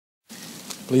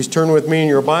Please turn with me in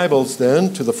your Bibles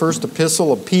then to the first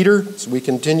epistle of Peter as we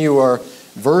continue our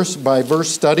verse-by-verse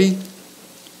study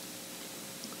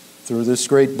through this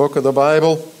great book of the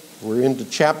Bible. We're into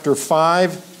chapter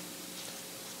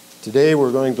 5. Today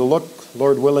we're going to look,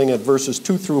 Lord willing, at verses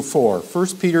 2 through 4. 1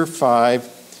 Peter 5,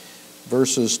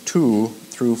 verses 2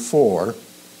 through 4,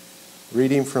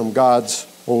 reading from God's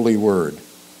holy word.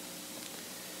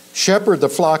 Shepherd the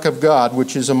flock of God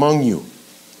which is among you,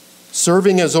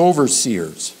 serving as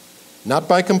overseers, not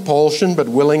by compulsion, but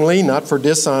willingly, not for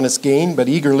dishonest gain, but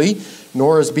eagerly,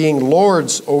 nor as being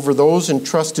lords over those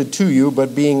entrusted to you,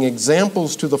 but being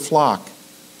examples to the flock.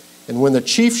 And when the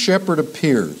chief shepherd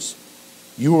appears,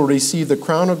 you will receive the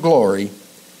crown of glory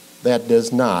that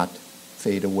does not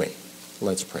fade away.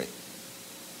 Let's pray.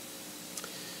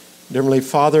 Dear Heavenly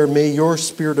Father, may your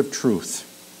Spirit of truth,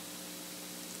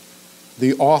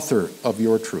 the author of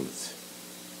your truth,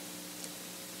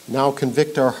 now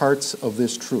convict our hearts of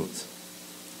this truth,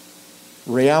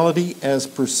 reality as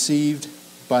perceived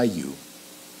by you,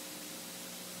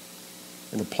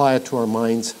 and apply it to our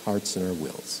minds, hearts, and our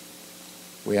wills.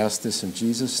 We ask this in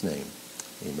Jesus' name.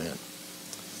 Amen.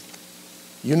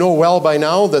 You know well by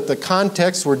now that the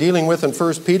context we're dealing with in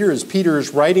 1 Peter is Peter's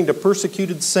writing to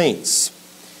persecuted saints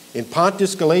in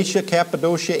Pontus, Galatia,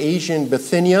 Cappadocia, Asia, and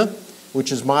Bithynia,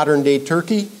 which is modern-day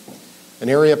Turkey, an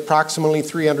area approximately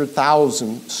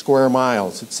 300,000 square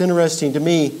miles. It's interesting to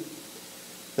me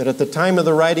that at the time of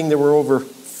the writing there were over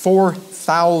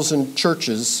 4,000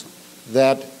 churches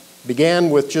that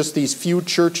began with just these few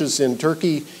churches in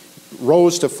Turkey,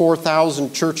 rose to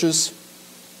 4,000 churches,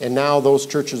 and now those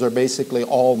churches are basically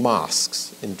all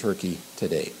mosques in Turkey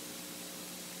today.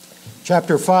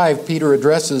 Chapter 5, Peter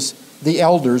addresses the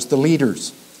elders, the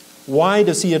leaders. Why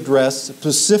does he address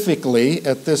specifically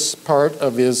at this part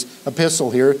of his epistle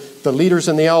here the leaders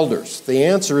and the elders? The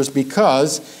answer is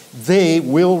because they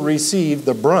will receive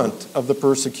the brunt of the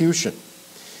persecution.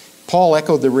 Paul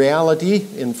echoed the reality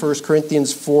in 1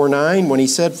 Corinthians 4:9 when he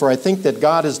said, "For I think that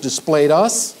God has displayed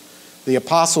us, the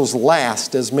apostles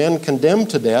last, as men condemned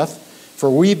to death,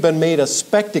 for we've been made a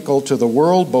spectacle to the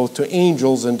world, both to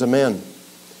angels and to men."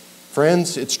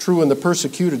 Friends, it's true in the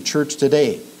persecuted church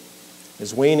today.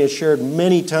 As Wayne has shared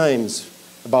many times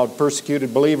about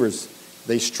persecuted believers,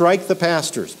 they strike the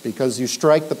pastors. Because you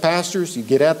strike the pastors, you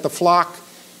get at the flock,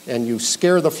 and you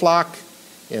scare the flock,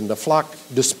 and the flock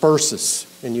disperses,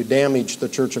 and you damage the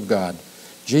church of God.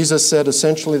 Jesus said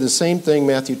essentially the same thing,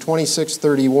 Matthew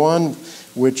 26:31,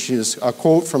 which is a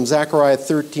quote from Zechariah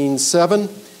 13:7.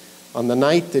 On the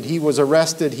night that he was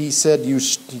arrested, he said,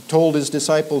 he told his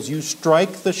disciples, "You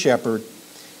strike the shepherd,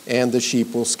 and the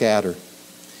sheep will scatter."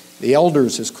 The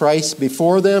elders as Christ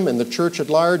before them and the church at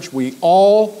large, we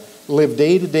all live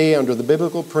day to day under the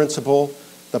biblical principle,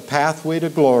 the pathway to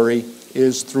glory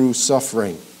is through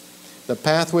suffering. The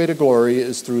pathway to glory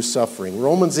is through suffering.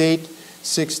 Romans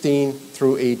 8:16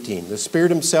 through 18. The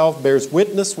Spirit himself bears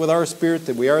witness with our spirit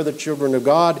that we are the children of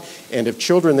God, and if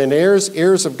children then heirs,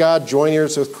 heirs of God, joint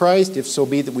heirs with Christ, if so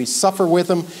be that we suffer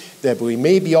with him, that we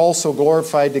may be also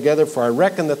glorified together. For I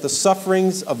reckon that the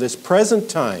sufferings of this present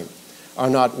time are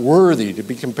not worthy to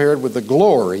be compared with the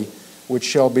glory which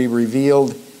shall be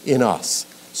revealed in us.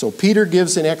 So Peter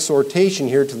gives an exhortation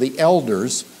here to the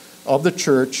elders of the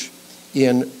church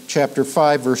in chapter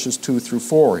 5, verses 2 through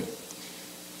 4.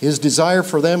 His desire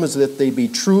for them is that they be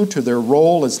true to their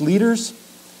role as leaders,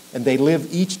 and they live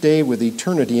each day with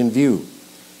eternity in view.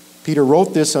 Peter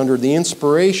wrote this under the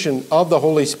inspiration of the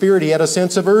Holy Spirit. He had a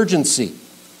sense of urgency.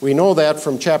 We know that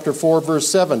from chapter 4, verse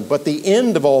 7. But the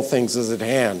end of all things is at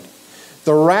hand.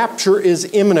 The rapture is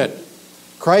imminent.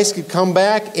 Christ could come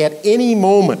back at any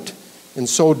moment. And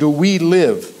so do we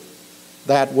live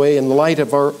that way in light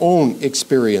of our own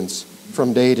experience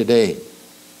from day to day.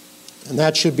 And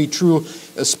that should be true,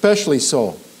 especially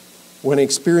so when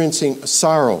experiencing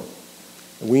sorrow.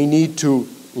 We need to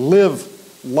live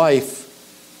life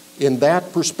in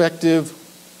that perspective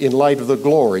in light of the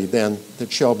glory then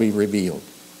that shall be revealed.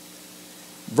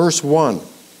 Verse 1.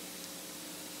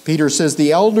 Peter says,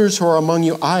 "The elders who are among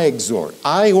you I exhort,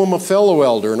 I who am a fellow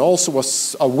elder and also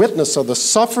a witness of the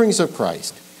sufferings of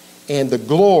Christ, and the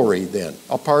glory then,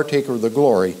 a partaker of the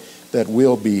glory that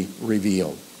will be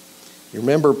revealed." You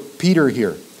remember Peter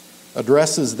here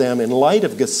addresses them in light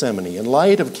of Gethsemane, in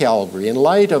light of Calvary, in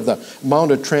light of the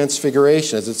Mount of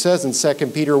Transfiguration. As it says in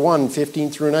 2 Peter 1:15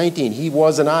 through 19, he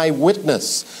was an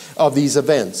eyewitness of these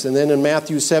events. And then in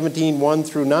Matthew 17:1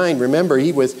 through 9, remember,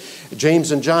 he with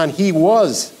James and John, he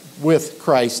was with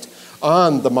Christ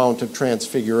on the Mount of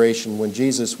Transfiguration when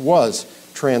Jesus was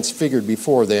transfigured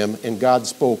before them, and God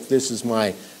spoke, "This is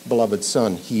my beloved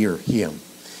Son, hear him."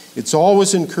 It's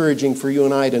always encouraging for you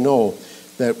and I to know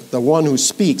that the one who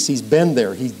speaks, he's been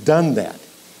there, he's done that.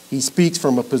 He speaks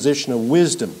from a position of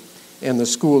wisdom and the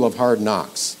school of hard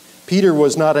knocks. Peter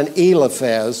was not an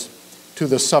Eliphaz to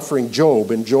the suffering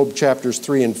Job in Job chapters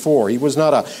 3 and 4. He was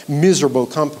not a miserable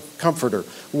comforter,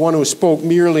 one who spoke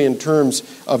merely in terms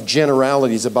of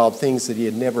generalities about things that he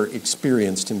had never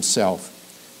experienced himself.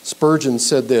 Spurgeon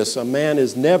said this, "A man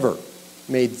is never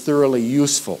made thoroughly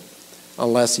useful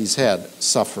unless he's had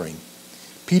suffering."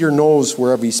 Peter knows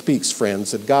wherever he speaks,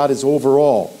 friends, that God is over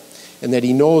all and that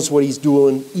he knows what he's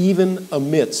doing even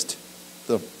amidst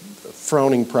the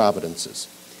frowning providences.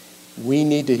 We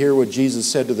need to hear what Jesus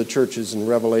said to the churches in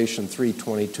Revelation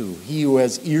 3:22. He who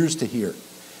has ears to hear,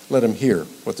 let him hear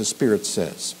what the Spirit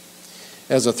says.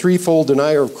 As a threefold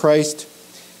denier of Christ,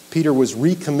 Peter was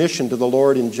recommissioned to the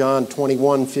Lord in John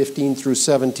 21:15 through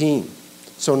 17.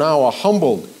 So now a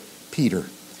humbled Peter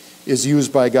is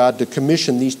used by God to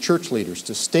commission these church leaders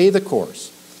to stay the course,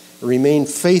 remain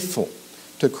faithful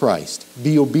to Christ,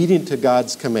 be obedient to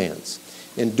God's commands,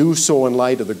 and do so in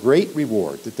light of the great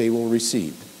reward that they will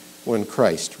receive when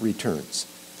Christ returns.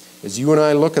 As you and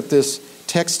I look at this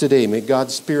text today, may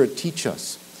God's Spirit teach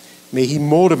us. May he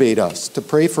motivate us to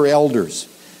pray for elders,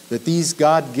 that these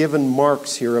God-given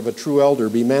marks here of a true elder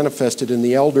be manifested in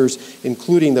the elders,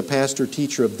 including the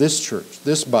pastor-teacher of this church,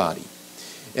 this body,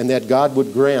 and that God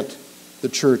would grant the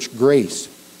church grace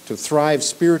to thrive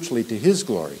spiritually to his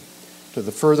glory, to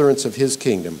the furtherance of his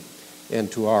kingdom,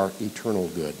 and to our eternal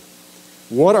good.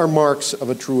 What are marks of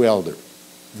a true elder?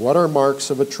 What are marks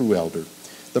of a true elder?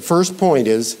 The first point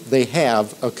is they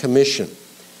have a commission.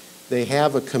 They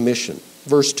have a commission.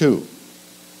 Verse 2.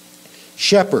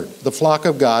 Shepherd the flock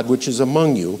of God which is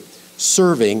among you,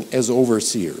 serving as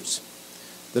overseers.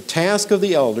 The task of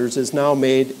the elders is now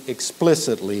made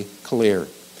explicitly clear.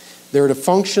 They're to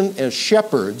function as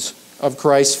shepherds of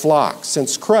Christ's flock.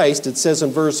 Since Christ, it says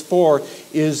in verse 4,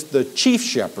 is the chief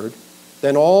shepherd,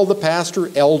 then all the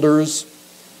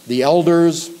the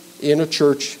elders in a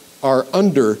church are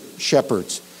under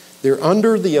shepherds. They're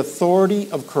under the authority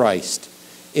of Christ.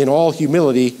 In all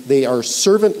humility, they are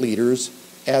servant leaders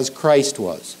as Christ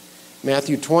was.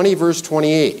 Matthew 20, verse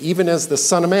 28, even as the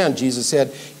Son of Man, Jesus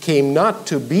said, came not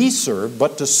to be served,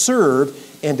 but to serve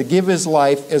and to give his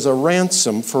life as a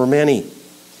ransom for many.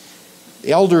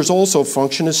 The elders also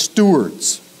function as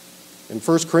stewards. In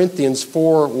 1 Corinthians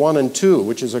 4, 1 and 2,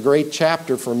 which is a great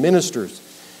chapter for ministers,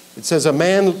 it says, a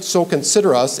man so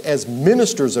consider us as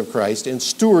ministers of Christ and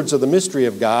stewards of the mystery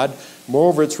of God.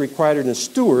 Moreover, it's required in a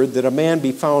steward that a man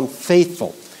be found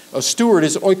faithful. A steward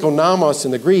is oikonomos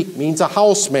in the Greek, means a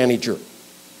house manager.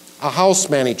 A house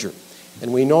manager.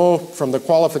 And we know from the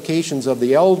qualifications of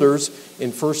the elders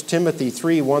in 1 Timothy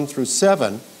 3, 1 through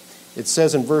 7, it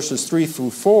says in verses 3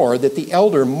 through 4 that the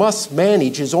elder must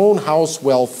manage his own house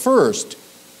well first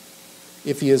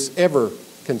if he is ever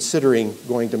considering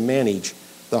going to manage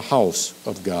the house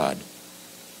of God.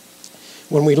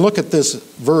 When we look at this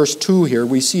verse 2 here,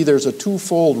 we see there's a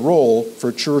twofold role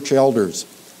for church elders.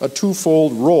 A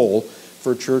twofold role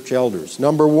for church elders.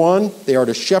 Number one, they are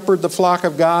to shepherd the flock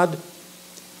of God.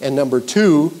 And number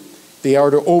two, they are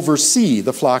to oversee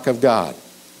the flock of God.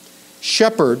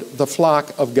 Shepherd the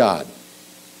flock of God.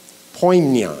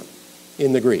 Poimnion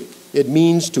in the Greek. It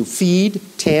means to feed,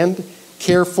 tend,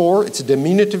 care for. It's a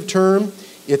diminutive term.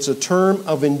 It's a term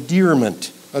of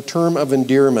endearment. A term of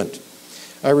endearment.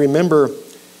 I remember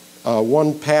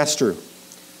one pastor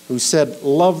who said,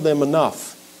 love them enough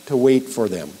to wait for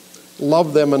them.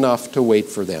 Love them enough to wait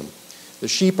for them. The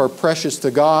sheep are precious to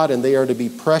God, and they are to be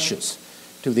precious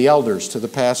to the elders, to the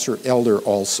pastor elder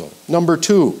also. Number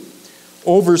two,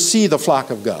 oversee the flock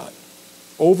of God.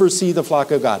 Oversee the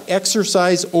flock of God.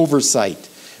 Exercise oversight.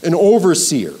 An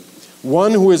overseer,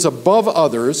 one who is above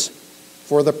others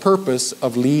for the purpose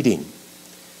of leading.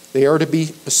 They are to be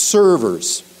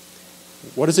servers.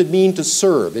 What does it mean to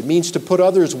serve? It means to put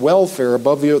others' welfare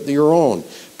above your own.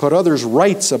 Put others'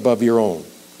 rights above your own.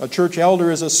 A church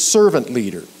elder is a servant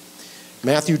leader.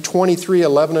 Matthew 23,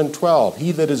 11 and 12.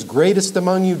 He that is greatest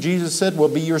among you, Jesus said, will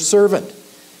be your servant.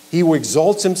 He who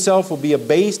exalts himself will be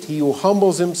abased. He who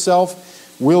humbles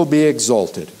himself will be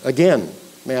exalted. Again,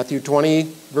 Matthew 20,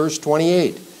 verse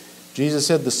 28. Jesus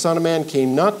said, the Son of Man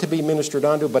came not to be ministered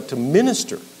unto, but to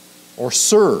minister or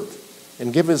serve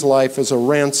and give his life as a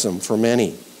ransom for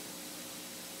many.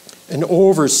 An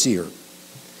overseer.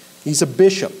 He's a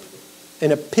bishop,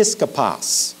 an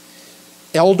episkopos.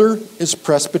 Elder is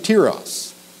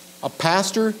presbyteros. A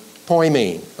pastor,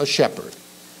 poimen, a shepherd.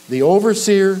 The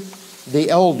overseer, the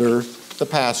elder, the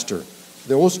pastor.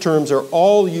 Those terms are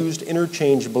all used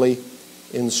interchangeably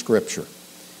in Scripture.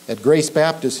 At Grace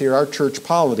Baptist here, our church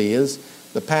polity is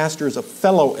the pastor is a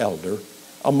fellow elder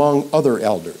among other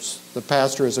elders. The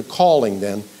pastor has a calling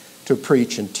then to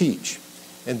preach and teach.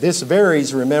 And this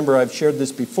varies, remember I've shared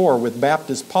this before, with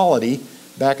Baptist polity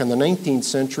back in the 19th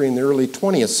century and the early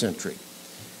 20th century,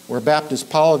 where Baptist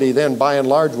polity then by and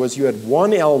large was you had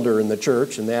one elder in the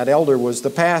church, and that elder was the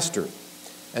pastor.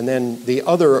 And then the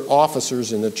other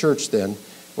officers in the church then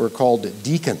were called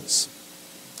deacons.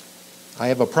 I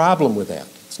have a problem with that.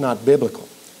 It's not biblical.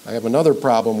 I have another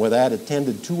problem with that. It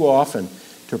tended too often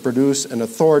to produce an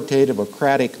authoritative,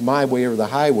 ocratic, my way or the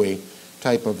highway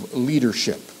type of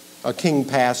leadership. A king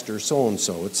pastor,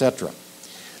 so-and-so, etc.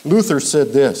 Luther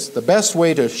said this: the best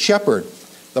way to shepherd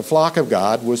the flock of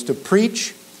God was to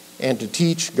preach and to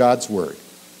teach God's word,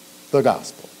 the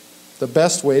gospel. The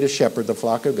best way to shepherd the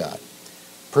flock of God.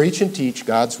 Preach and teach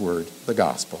God's word, the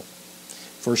gospel.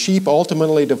 For sheep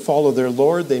ultimately to follow their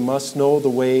Lord, they must know the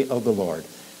way of the Lord.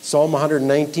 Psalm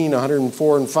 119,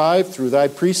 104 and 5, through thy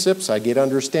precepts I get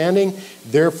understanding,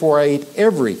 therefore I hate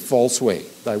every false way.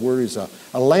 Thy word is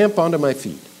a lamp unto my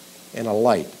feet and a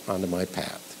light unto my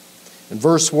path. In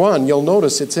verse 1, you'll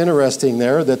notice it's interesting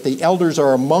there that the elders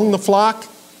are among the flock,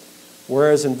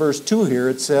 whereas in verse 2 here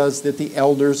it says that the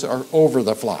elders are over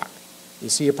the flock. You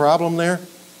see a problem there?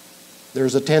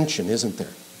 There's a tension, isn't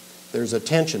there? There's a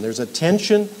tension. There's a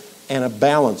tension and a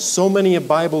balance. So many of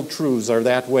Bible truths are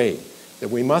that way, that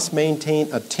we must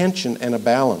maintain a tension and a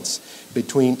balance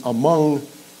between among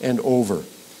and over.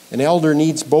 An elder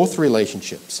needs both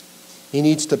relationships. He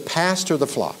needs to pastor the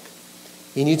flock.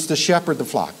 He needs to shepherd the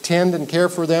flock, tend and care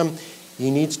for them.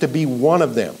 He needs to be one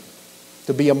of them,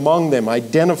 to be among them,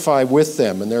 identify with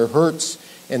them and their hurts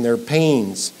and their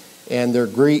pains and their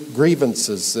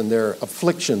grievances and their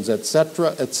afflictions, etc.,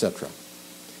 etc.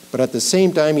 But at the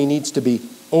same time, he needs to be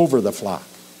over the flock.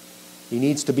 He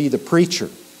needs to be the preacher.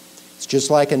 It's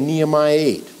just like in Nehemiah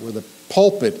 8, where the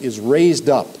pulpit is raised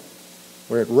up,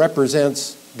 where it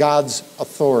represents God's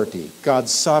authority,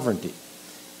 God's sovereignty.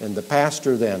 And the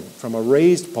pastor then, from a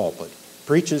raised pulpit,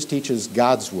 preaches, teaches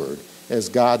God's word as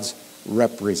God's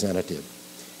representative.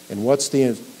 And what's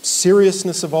the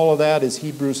seriousness of all of that is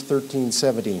Hebrews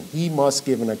 13:17. He must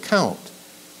give an account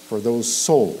for those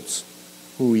souls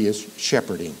who he is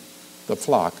shepherding, the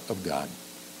flock of God.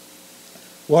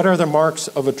 What are the marks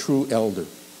of a true elder?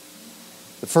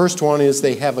 The first one is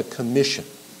they have a commission.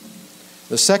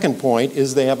 The second point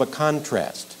is they have a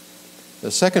contrast.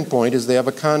 The second point is they have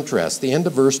a contrast. The end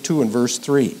of verse 2 and verse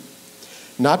 3.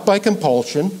 Not by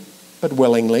compulsion, but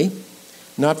willingly.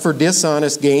 Not for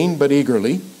dishonest gain, but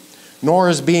eagerly. Nor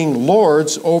as being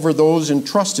lords over those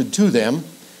entrusted to them,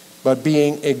 but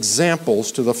being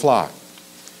examples to the flock.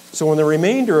 So in the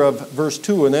remainder of verse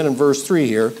 2 and then in verse 3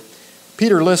 here,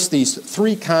 Peter lists these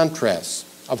three contrasts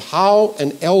of how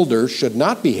an elder should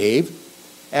not behave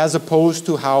as opposed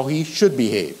to how he should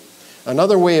behave.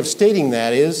 Another way of stating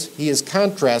that is he is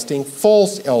contrasting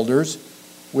false elders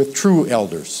with true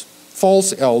elders.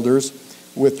 False elders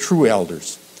with true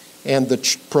elders. And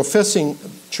the professing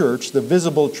church, the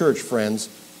visible church, friends,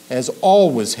 has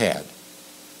always had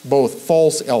both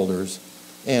false elders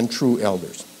and true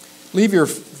elders. Leave your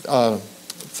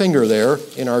finger there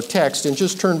in our text and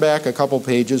just turn back a couple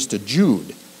pages to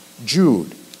Jude.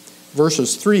 Jude,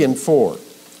 verses 3 and 4.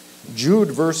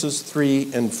 Jude, verses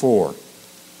 3 and 4.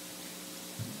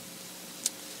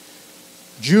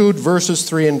 Jude, verses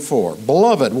 3 and 4.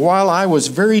 Beloved, while I was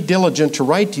very diligent to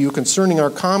write to you concerning our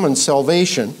common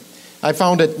salvation, I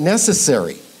found it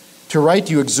necessary to write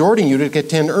to you, exhorting you to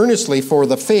contend earnestly for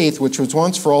the faith which was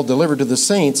once for all delivered to the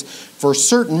saints. For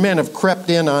certain men have crept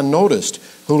in unnoticed,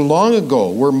 who long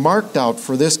ago were marked out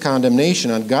for this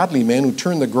condemnation, ungodly men who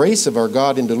turn the grace of our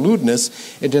God into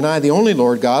lewdness and deny the only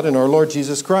Lord God and our Lord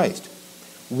Jesus Christ.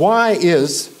 Why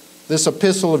is this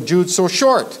epistle of Jude so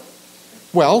short?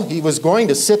 Well, he was going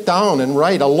to sit down and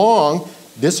write a long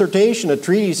dissertation, a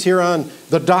treatise here on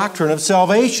the doctrine of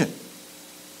salvation.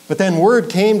 But then word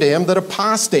came to him that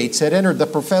apostates had entered the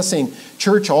professing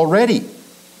church already.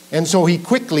 And so he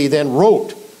quickly then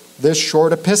wrote this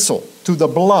short epistle to the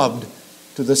beloved,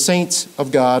 to the saints of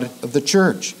God of the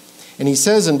church. And he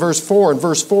says in verse 4, and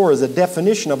verse 4 is a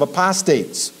definition of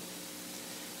apostates.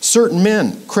 Certain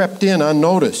men crept in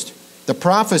unnoticed. The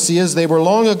prophecy is they were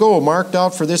long ago marked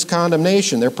out for this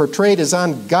condemnation. They're portrayed as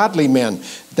ungodly men.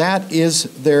 That is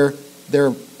their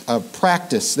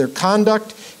practice, their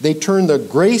conduct. They turn the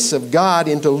grace of God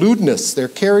into lewdness. Their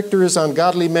character is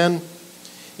ungodly men,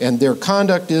 and their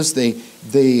conduct is they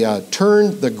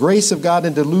turn the grace of God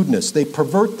into lewdness. They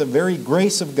pervert the very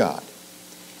grace of God.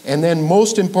 And then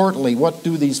most importantly, what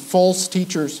do these false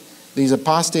teachers, these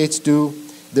apostates do?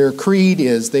 Their creed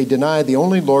is they deny the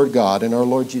only Lord God and our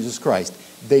Lord Jesus Christ.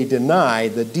 They deny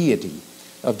the deity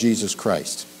of Jesus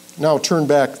Christ. Now turn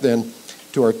back then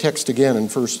to our text again in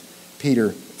 1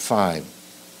 Peter 5.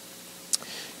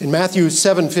 In Matthew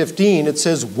 7:15, it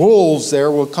says, wolves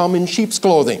there will come in sheep's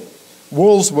clothing.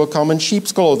 Wolves will come in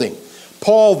sheep's clothing.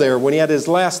 Paul there, when he had his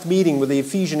last meeting with the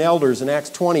Ephesian elders in Acts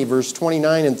 20, verse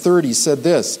 29 and 30, said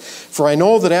this, "For I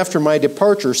know that after my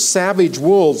departure, savage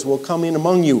wolves will come in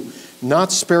among you,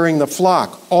 not sparing the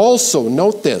flock. Also,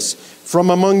 note this, from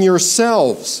among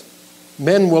yourselves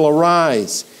men will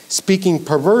arise, speaking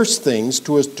perverse things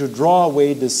to draw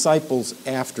away disciples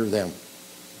after them."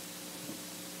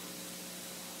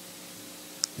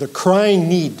 The crying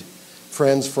need,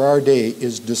 friends, for our day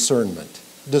is discernment.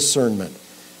 Discernment.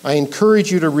 I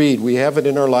encourage you to read, we have it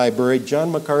in our library,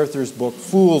 John MacArthur's book,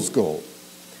 Fool's Gold.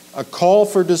 A call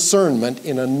for discernment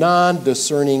in a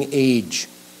non-discerning age.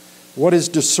 What is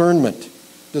discernment?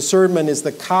 Discernment is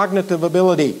the cognitive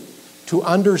ability to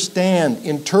understand,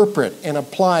 interpret, and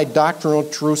apply doctrinal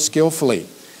truth skillfully.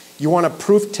 You want a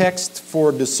proof text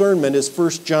for discernment is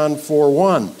 1 John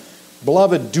 4:1.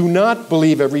 "Beloved, do not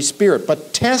believe every spirit,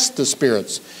 but test the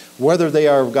spirits, whether they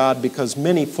are of God, because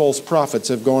many false prophets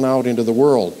have gone out into the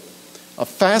world." A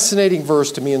fascinating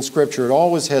verse to me in Scripture, it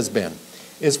always has been,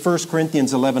 is 1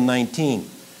 Corinthians 11:19.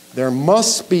 "There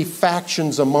must be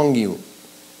factions among you,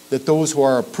 that those who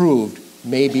are approved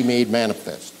may be made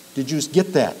manifest." Did you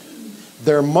get that?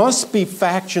 There must be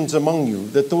factions among you,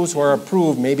 that those who are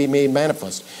approved may be made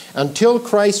manifest. Until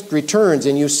Christ returns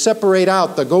and you separate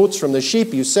out the goats from the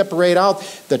sheep, you separate out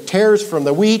the tares from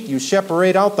the wheat, you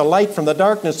separate out the light from the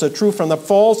darkness, the true from the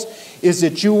false, is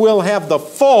that you will have the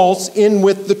false in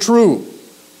with the true.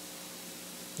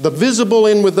 The visible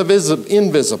in with the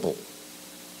invisible.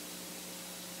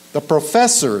 The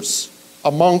professors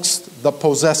amongst the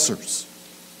possessors.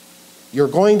 You're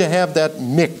going to have that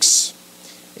mix.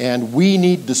 And we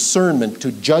need discernment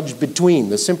to judge between.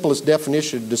 The simplest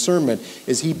definition of discernment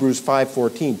is Hebrews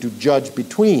 5:14, to judge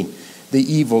between the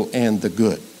evil and the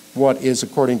good. What is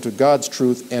according to God's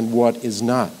truth and what is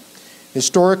not.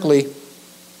 Historically,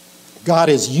 God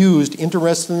has used,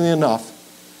 interestingly enough,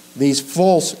 these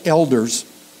false elders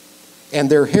and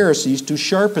their heresies to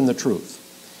sharpen the truth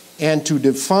and to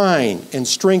define and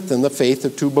strengthen the faith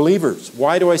of true believers.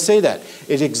 Why do I say that?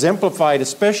 It exemplified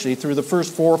especially through the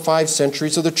first 4 or 5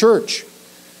 centuries of the church,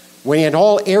 when you had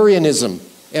all Arianism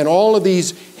and all of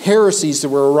these heresies that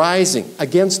were arising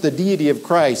against the deity of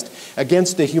Christ,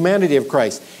 against the humanity of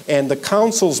Christ. And the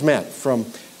councils met from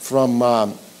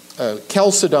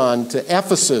Chalcedon to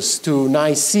Ephesus to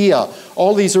Nicaea.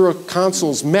 All these early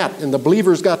councils met and the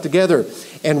believers got together.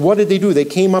 And what did they do? They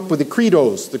came up with the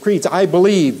credos, the creeds, I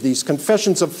believe, these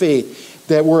confessions of faith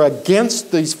that were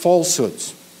against these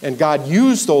falsehoods. And God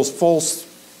used those false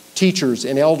teachers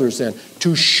and elders then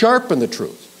to sharpen the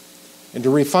truth and to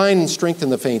refine and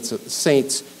strengthen the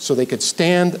saints so they could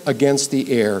stand against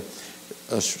the error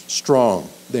strong,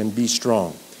 then be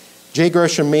strong. J.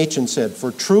 Gresham Machen said,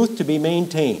 "For truth to be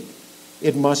maintained,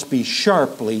 it must be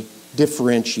sharply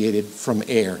differentiated from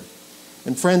error."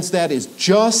 And friends, that is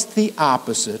just the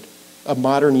opposite of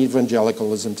modern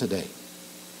evangelicalism today.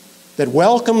 That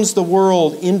welcomes the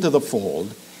world into the fold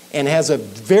and has a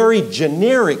very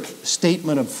generic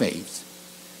statement of faith.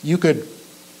 You could,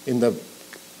 in the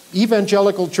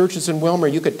evangelical churches in Wilmer,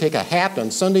 you could take a hat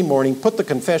on Sunday morning, put the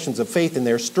confessions of faith in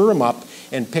there, stir them up,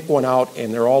 and pick one out,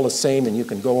 and they're all the same, and you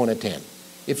can go and attend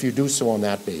if you do so on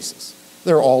that basis.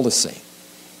 They're all the same.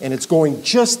 And it's going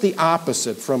just the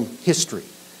opposite from history,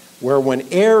 where when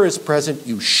error is present,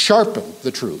 you sharpen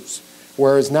the truths,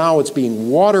 whereas now it's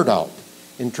being watered out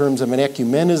in terms of an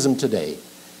ecumenism today,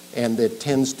 and that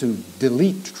tends to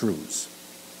delete truths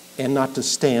and not to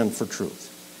stand for truth.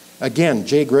 Again,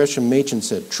 J. Gresham Machen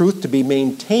said, "Truth to be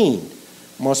maintained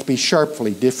must be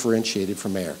sharply differentiated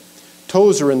from error."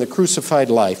 Tozer, in The Crucified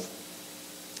Life,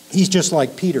 he's just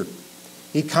like Peter.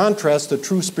 He contrasts the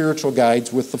true spiritual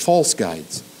guides with the false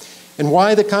guides. And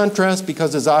why the contrast?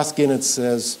 Because as Os Guinness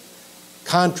says,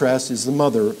 contrast is the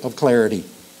mother of clarity.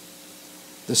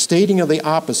 The stating of the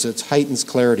opposites heightens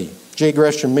clarity. J.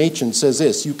 Gresham Machen says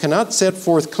this, "You cannot set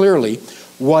forth clearly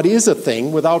what is a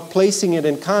thing without placing it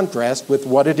in contrast with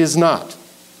what it is not.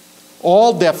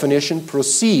 All definition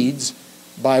proceeds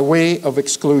by way of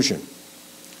exclusion."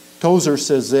 Tozer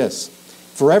says this,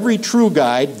 "For every true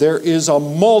guide, there is a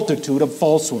multitude of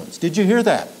false ones." Did you hear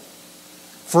that?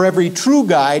 For every true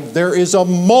guide, there is a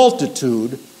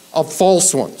multitude of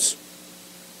false ones.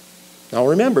 Now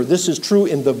remember, this is true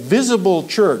in the visible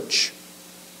church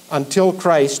until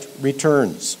Christ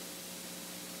returns.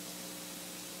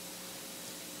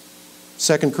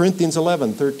 2 Corinthians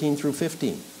 11, 13 through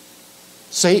 15.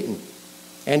 Satan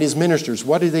and his ministers,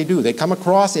 what do? They come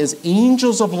across as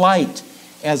angels of light,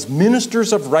 as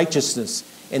ministers of righteousness,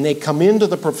 and they come into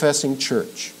the professing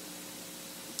church.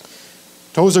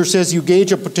 Tozer says you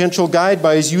gauge a potential guide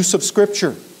by his use of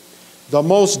Scripture. The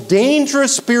most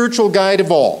dangerous spiritual guide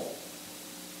of all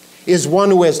is one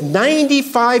who has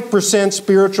 95%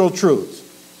 spiritual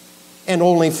truth and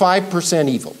only 5%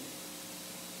 evil.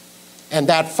 And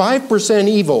that 5%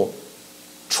 evil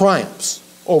triumphs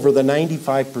over the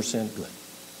 95% good.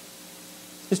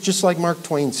 It's just like Mark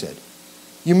Twain said.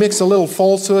 You mix a little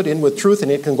falsehood in with truth and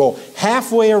it can go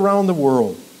halfway around the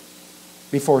world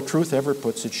before truth ever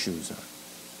puts its shoes on.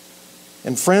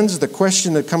 And friends, the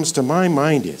question that comes to my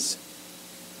mind is,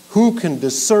 who can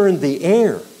discern the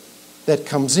air that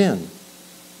comes in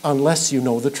unless you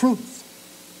know the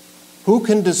truth? Who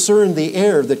can discern the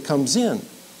air that comes in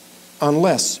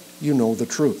unless you know the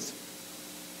truth?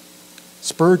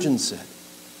 Spurgeon said,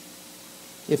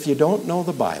 if you don't know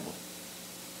the Bible,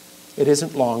 it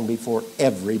isn't long before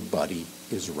everybody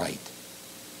is right.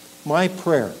 My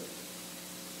prayer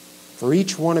for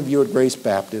each one of you at Grace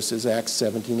Baptist is Acts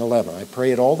 17:11. I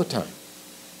pray it all the time,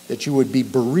 that you would be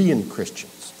Berean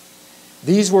Christians.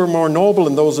 These were more noble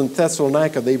than those in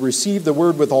Thessalonica. They received the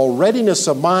word with all readiness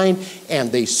of mind,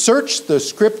 and they searched the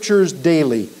Scriptures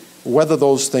daily, whether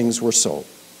those things were so.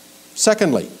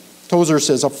 Secondly, Tozer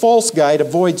says, a false guide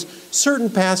avoids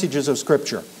certain passages of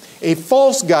Scripture. A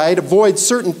false guide avoids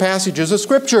certain passages of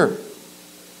Scripture.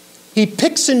 He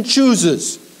picks and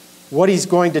chooses what he's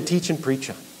going to teach and preach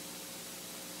on.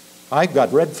 I've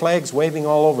got red flags waving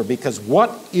all over because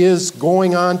what is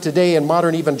going on today in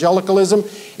modern evangelicalism,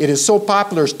 it is so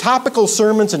popular as topical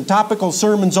sermons and topical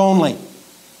sermons only.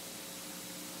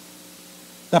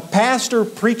 The pastor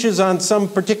preaches on some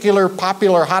particular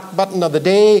popular hot button of the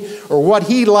day or what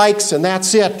he likes, and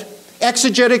that's it.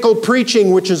 Exegetical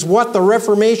preaching, which is what the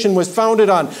Reformation was founded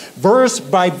on, verse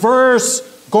by verse,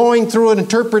 going through and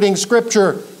interpreting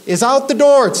Scripture, is out the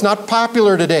door. It's not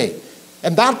popular today.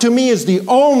 And that to me is the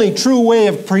only true way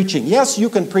of preaching. Yes, you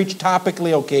can preach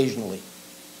topically occasionally.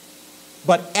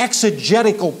 But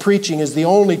exegetical preaching is the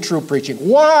only true preaching.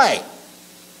 Why?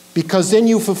 Because then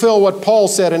you fulfill what Paul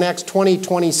said in Acts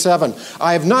 20:27.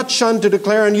 I have not shunned to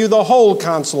declare unto you the whole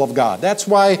counsel of God. That's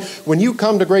why when you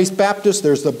come to Grace Baptist,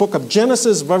 there's the book of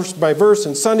Genesis, verse by verse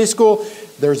in Sunday school.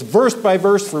 There's verse by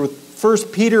verse through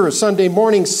 1 Peter or Sunday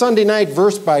morning, Sunday night,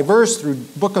 verse by verse through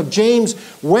book of James,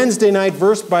 Wednesday night,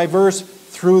 verse by verse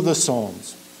through the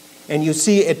Psalms. And you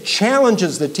see, it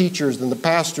challenges the teachers and the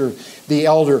pastor, the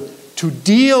elder, to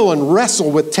deal and wrestle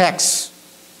with texts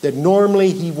that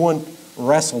normally he wouldn't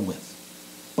wrestle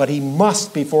with. But he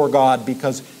must before God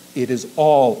because it is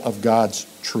all of God's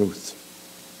truth.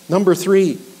 Number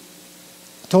 3,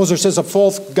 Tozer says a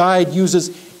false guide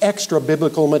uses extra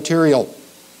biblical material.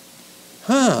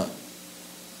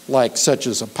 Like such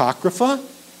as Apocrypha,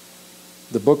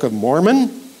 the Book of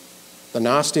Mormon, the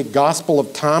Gnostic Gospel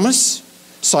of Thomas,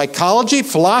 psychology,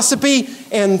 philosophy,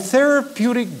 and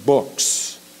therapeutic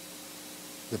books.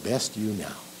 The best you know.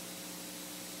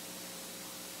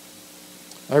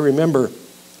 I remember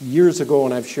years ago,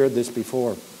 and I've shared this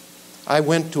before, I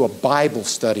went to a Bible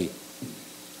study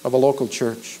of a local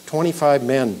church. 25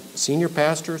 men, senior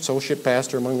pastor, associate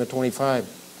pastor among the 25,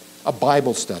 a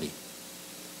Bible study.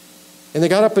 And they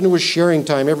got up and it was sharing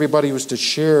time. Everybody was to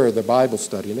share the Bible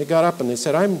study. And they got up and they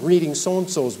said, I'm reading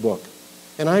so-and-so's book.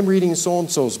 And I'm reading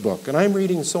so-and-so's book. And I'm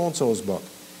reading so-and-so's book.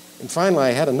 And finally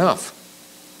I had enough.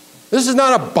 This is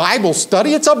not a Bible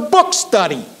study, it's a book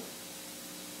study.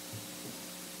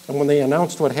 And when they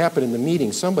announced what happened in the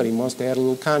meeting, somebody must have had a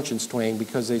little conscience twang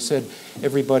because they said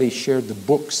everybody shared the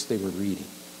books they were reading.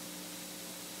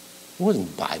 It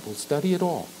wasn't Bible study at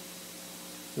all.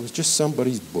 It was just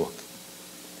somebody's book.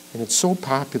 And it's so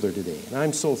popular today. And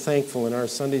I'm so thankful in our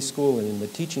Sunday school and in the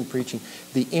teaching, preaching,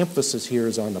 the emphasis here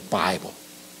is on the Bible,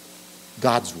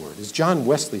 God's Word. As John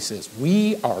Wesley says,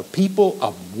 we are people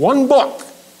of one book.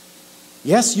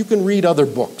 Yes, you can read other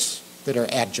books that are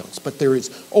adjuncts, but there is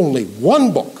only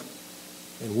one book.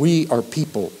 And we are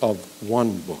people of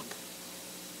one book.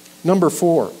 Number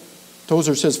 4,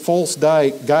 Tozer says false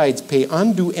guides pay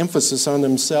undue emphasis on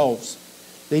themselves.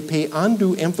 They pay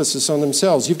undue emphasis on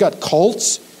themselves. You've got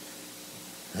cults.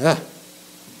 And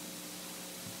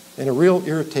a real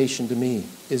irritation to me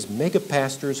is mega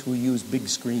pastors who use big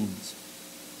screens.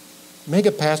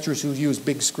 Mega pastors who use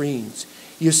big screens.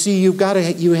 You see, you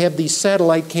have these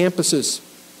satellite campuses.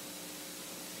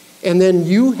 And then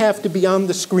you have to be on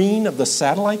the screen of the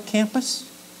satellite campus?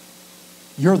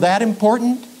 You're that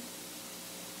important?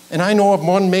 And I know of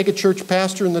one mega church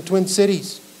pastor in the Twin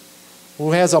Cities.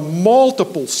 who has a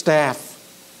multiple staff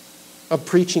of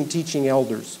preaching, teaching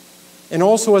elders, and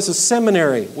also has a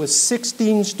seminary with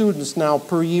 16 students now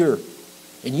per year.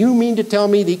 And you mean to tell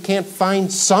me that he can't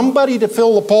find somebody to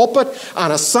fill the pulpit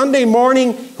on a Sunday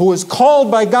morning who is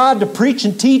called by God to preach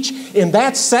and teach in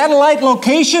that satellite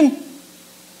location?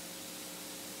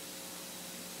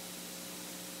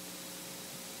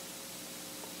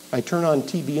 I turn on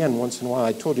TBN once in a while.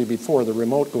 I told you before the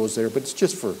remote goes there, but it's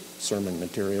just for sermon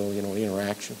material,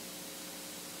 interaction.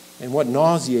 And what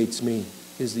nauseates me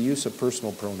is the use of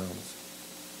personal pronouns.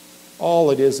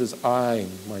 All it is I,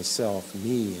 myself,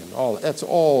 me, and all. That's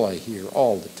all I hear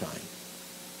all the time.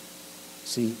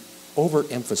 See,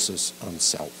 overemphasis on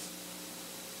self.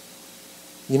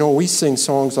 We sing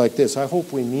songs like this. I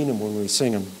hope we mean them when we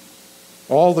sing them.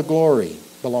 All the glory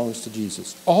belongs to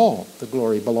Jesus. All the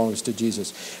glory belongs to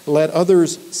Jesus. Let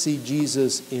others see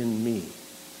Jesus in me.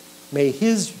 May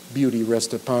his beauty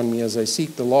rest upon me as I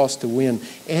seek the lost to win,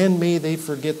 and may they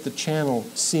forget the channel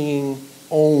seeing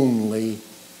only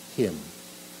him.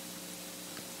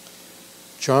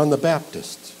 John the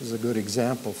Baptist is a good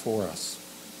example for us.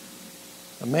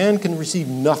 A man can receive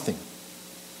nothing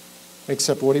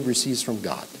except what he receives from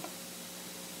God.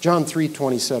 John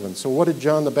 3:27. So what did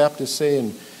John the Baptist say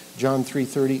in John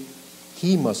 3:30?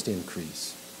 He must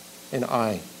increase, and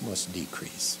I must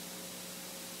decrease.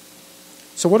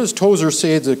 So what does Tozer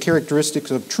say is the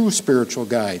characteristics of true spiritual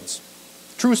guides?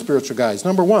 True spiritual guides.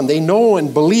 Number one, they know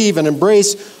and believe and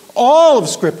embrace all of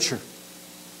Scripture.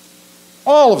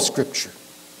 All of Scripture.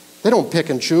 They don't pick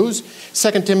and choose.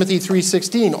 2 Timothy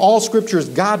 3:16, all Scripture is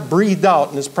God-breathed out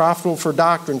and is profitable for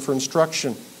doctrine, for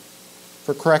instruction,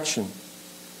 for correction,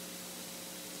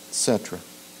 etc.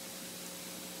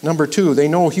 Number two, they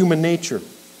know human nature.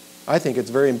 I think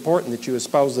it's very important that you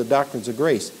espouse the doctrines of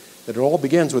grace, that it all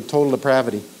begins with total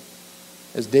depravity.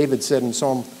 As David said in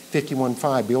Psalm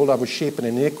 51:5, behold, I was shapen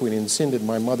in iniquity, and sin did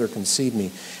my mother conceive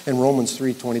me. And Romans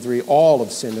 3:23, all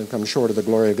have sinned and come short of the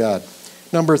glory of God.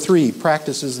 Number three,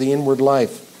 practices the inward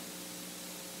life.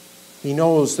 He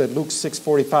knows that Luke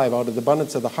 6:45, out of the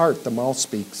abundance of the heart, the mouth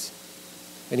speaks.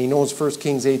 And he knows 1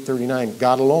 Kings 8:39,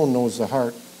 God alone knows the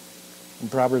heart. In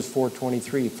Proverbs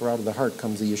 4:23, for out of the heart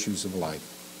comes the issues of life.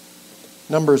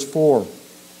 Numbers 4,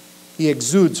 he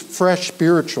exudes fresh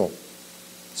spirituality.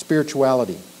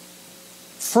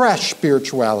 Fresh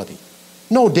spirituality.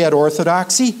 No dead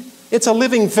orthodoxy. It's a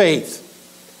living faith.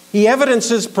 He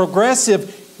evidences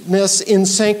progressiveness in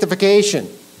sanctification.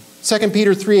 2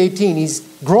 Peter 3:18, he's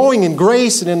growing in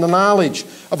grace and in the knowledge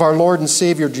of our Lord and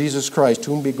Savior Jesus Christ,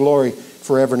 to whom be glory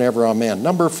forever and ever. Amen.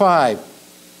 Number 5,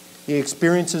 he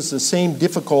experiences the same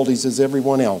difficulties as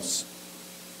everyone else.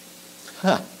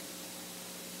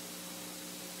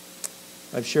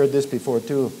 I've shared this before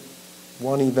too.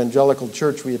 One evangelical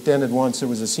church we attended once, there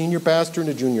was a senior pastor and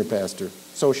a junior pastor,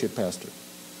 associate pastor.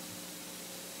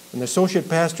 And the associate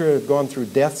pastor had gone through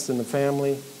deaths in the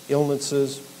family,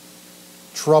 illnesses,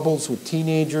 troubles with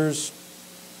teenagers,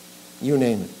 you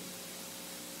name it.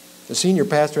 The senior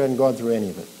pastor hadn't gone through any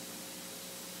of it.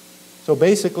 So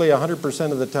basically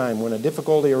 100% of the time when a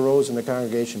difficulty arose in the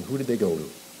congregation, who did they go to?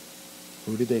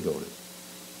 Who did they go to?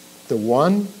 The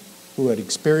one who had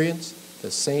experienced the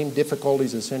same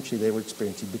difficulties essentially they were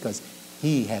experiencing, because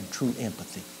he had true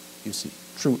empathy. You see,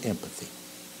 true empathy.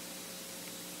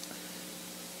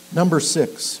 Number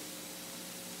 6,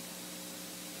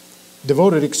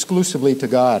 devoted exclusively to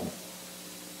God.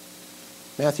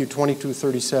 Matthew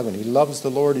 22:37, he loves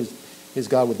the Lord his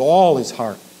God with all his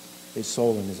heart, his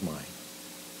soul, and his mind.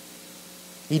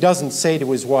 He doesn't say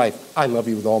to his wife, I love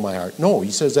you with all my heart. No,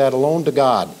 he says that alone to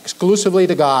God, exclusively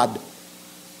to God.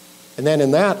 And then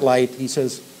in that light, he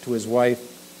says to his wife,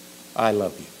 I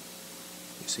love you.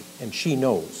 You see, and she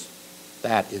knows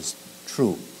that is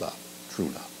true love, true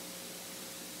love.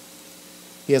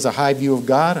 He has a high view of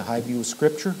God, a high view of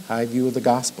Scripture, a high view of the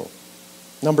gospel.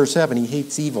 Number 7, he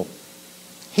hates evil.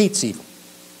 Hates evil.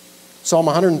 Psalm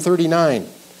 139,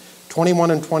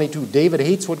 21 and 22. David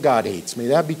hates what God hates. May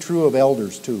that be true of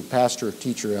elders too, pastor,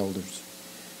 teacher, elders.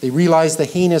 They realize the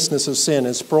heinousness of sin.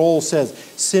 As Sproul says,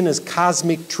 sin is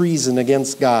cosmic treason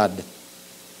against God.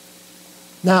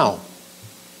 Now,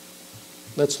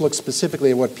 let's look specifically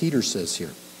at what Peter says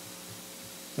here.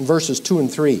 In verses 2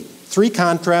 and 3. 3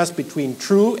 contrasts between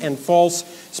true and false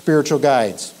spiritual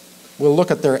guides. We'll look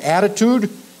at their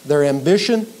attitude, their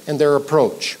ambition, and their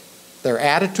approach. Their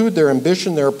attitude, their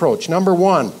ambition, their approach. Number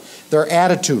 1, their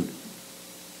attitude.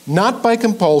 Not by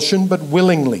compulsion, but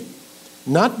willingly.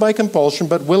 Not by compulsion,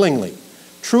 but willingly.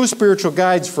 True spiritual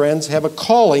guides, friends, have a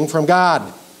calling from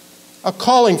God. A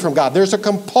calling from God. There's a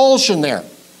compulsion there.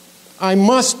 I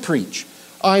must preach.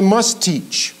 I must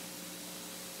teach.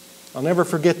 I'll never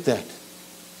forget that.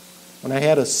 When I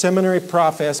had a seminary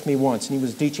prof ask me once, and he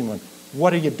was teaching one,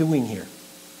 "What are you doing here?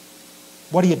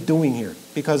 What are you doing here?"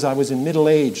 Because I was in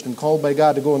middle-aged and called by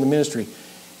God to go in the ministry.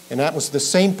 And that was the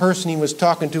same person he was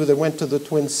talking to that went to the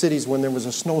Twin Cities when there was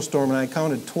a snowstorm, and I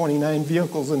counted 29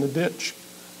 vehicles in the ditch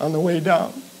on the way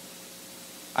down.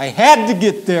 I had to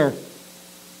get there.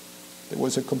 There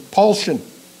was a compulsion,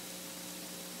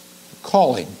 a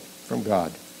calling from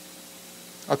God.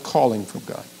 A calling from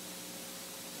God.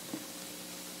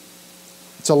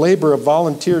 It's a labor of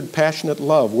volunteered, passionate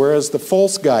love, whereas the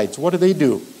false guides, what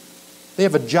do? They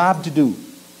have a job to do.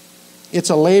 It's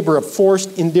a labor of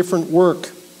forced, indifferent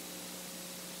work.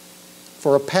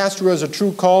 For a pastor who has a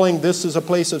true calling, this is a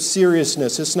place of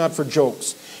seriousness. It's not for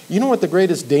jokes. You know what the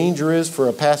greatest danger is for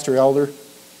a pastor elder?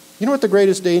 You know what the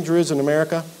greatest danger is in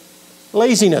America?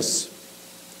 Laziness.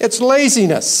 It's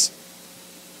laziness.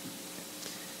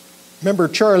 Remember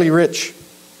Charlie Rich?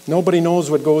 Nobody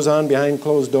knows what goes on behind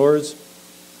closed doors.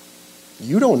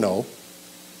 You don't know.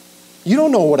 You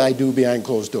don't know what I do behind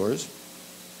closed doors.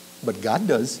 But God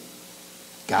does.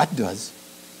 God does.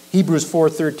 Hebrews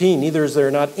 4:13, neither is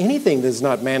there not anything that is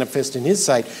not manifest in his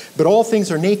sight, but all things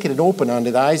are naked and open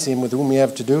unto the eyes of him with whom we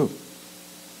have to do.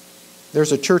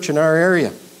 There's a church in our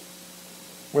area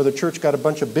where the church got a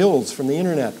bunch of bills from the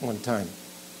internet one time.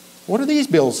 What are these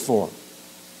bills for?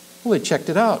 Well, they checked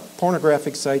it out.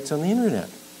 Pornographic sites on the internet.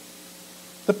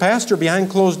 The pastor behind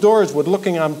closed doors was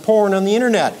looking on porn on the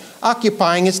internet,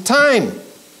 occupying his time.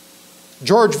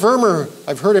 George Vermer,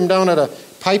 I've heard him down at a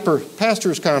Piper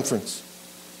Pastors Conference,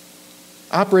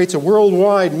 operates a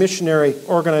worldwide missionary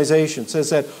organization,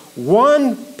 says that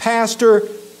one pastor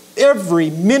every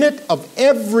minute of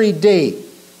every day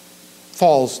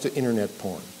falls to internet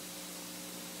porn.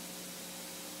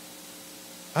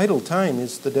 Idle time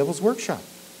is the devil's workshop.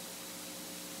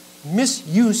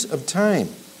 Misuse of time.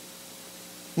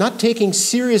 Not taking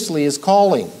seriously his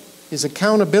calling, his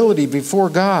accountability before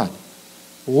God.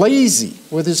 Lazy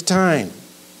with his time.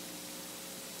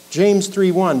 James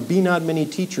 3:1, be not many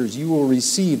teachers, you will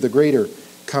receive the greater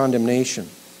condemnation.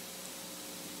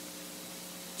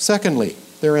 Secondly,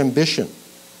 their ambition.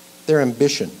 Their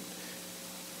ambition.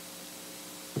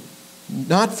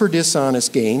 Not for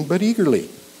dishonest gain, but eagerly.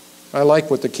 I like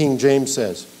what the King James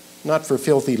says. Not for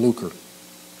filthy lucre.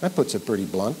 That puts it pretty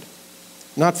blunt.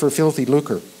 Not for filthy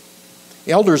lucre.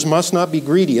 Elders must not be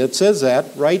greedy. It says that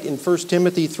right in 1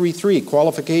 Timothy 3:3,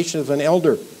 qualification of an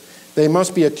elder. They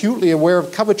must be acutely aware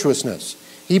of covetousness.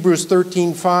 Hebrews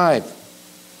 13:5.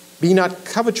 Be not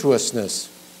covetousness.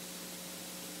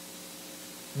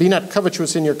 Be not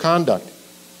covetous in your conduct,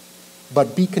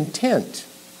 but be content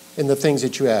in the things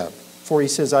that you have. For he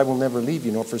says, I will never leave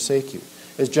you nor forsake you.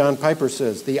 As John Piper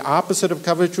says, the opposite of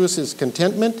covetousness is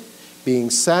contentment, being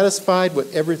satisfied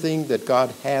with everything that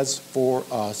God has for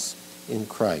us in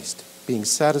Christ. Being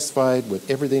satisfied with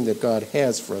everything that God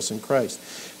has for us in Christ.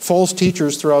 False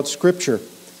teachers throughout Scripture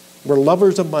were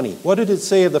lovers of money. What did it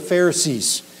say of the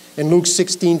Pharisees in Luke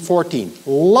 16:14?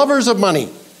 Lovers of money.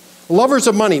 Lovers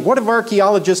of money. What have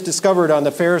archaeologists discovered on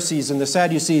the Pharisees and the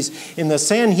Sadducees in the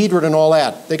Sanhedrin and all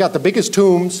that? They got the biggest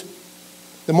tombs,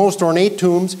 the most ornate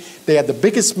tombs. They had the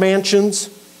biggest mansions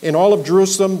in all of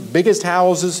Jerusalem, biggest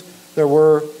houses there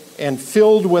were, and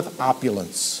filled with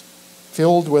opulence.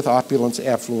 Filled with opulence,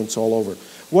 affluence all over.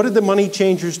 What did the money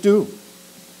changers do?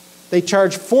 They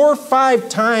charged 4 or 5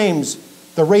 times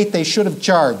the rate they should have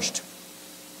charged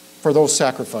for those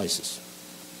sacrifices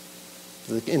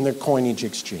in their coinage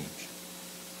exchange.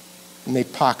 And they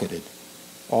pocketed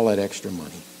all that extra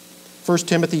money. 1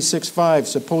 Timothy 6:5,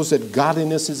 suppose that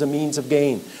godliness is a means of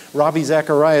gain. Ravi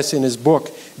Zacharias in his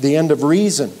book, The End of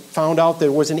Reason, found out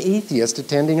there was an atheist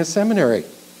attending a seminary.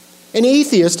 An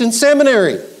atheist in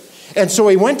seminary. And so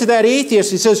he went to that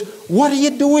atheist. He says, what are you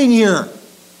doing here?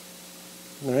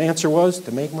 And the answer was,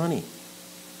 to make money.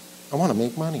 I want to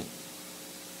make money.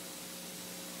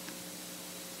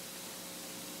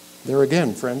 There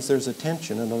again, friends, there's a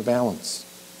tension and a balance.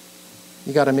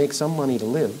 You got to make some money to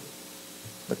live,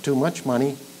 but too much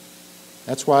money.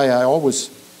 That's why I always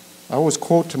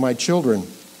quote to my children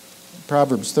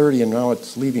Proverbs 30, and now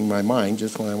it's leaving my mind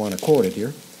just when I want to quote it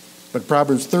here. But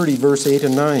Proverbs 30, verse 8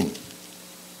 and 9.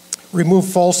 Remove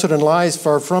falsehood and lies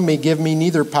far from me. Give me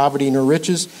neither poverty nor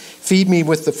riches. Feed me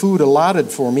with the food allotted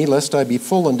for me, lest I be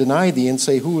full and deny thee and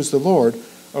say, who is the Lord?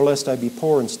 Or lest I be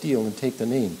poor and steal and take the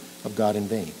name of God in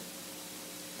vain.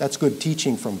 That's good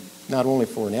teaching from not only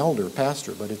for an elder,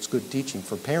 pastor, but it's good teaching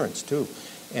for parents too.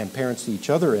 And parents to each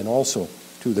other and also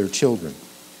to their children.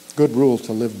 Good rule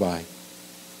to live by.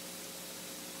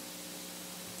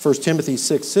 1 Timothy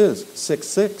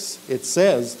 6:6, it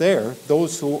says there,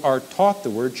 those who are taught the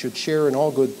word should share in all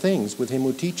good things with him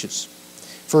who teaches.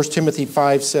 1 Timothy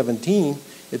 5:17,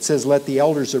 it says, let the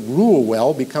elders that rule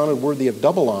well be counted worthy of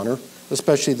double honor,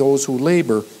 especially those who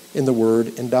labor in the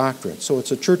word and doctrine. So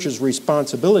it's a church's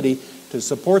responsibility to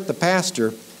support the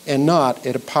pastor and not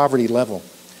at a poverty level.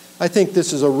 I think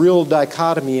this is a real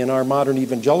dichotomy in our modern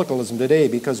evangelicalism today,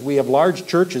 because we have large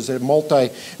churches that have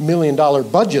multi-million-dollar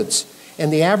budgets,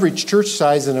 and the average church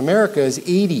size in America is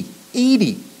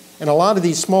 80. And a lot of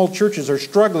these small churches are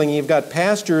struggling. You've got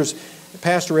pastor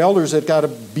elders that got to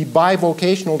be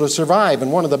bivocational to survive.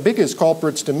 And one of the biggest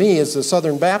culprits to me is the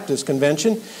Southern Baptist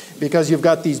Convention, because you've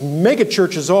got these mega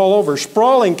churches all over,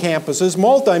 sprawling campuses,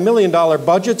 multi-million-dollar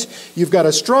budgets. You've got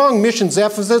a strong missions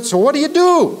emphasis. So what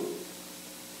do?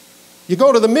 You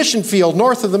go to the mission field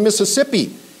north of the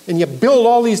Mississippi, and you build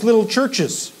all these little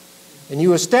churches. And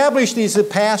you establish these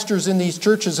pastors in these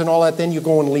churches and all that, then you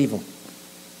go and leave them.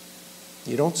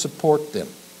 You don't support them.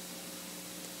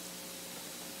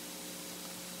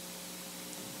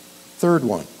 Third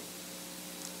one.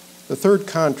 The third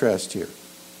contrast here.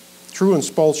 True and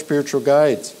false spiritual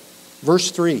guides.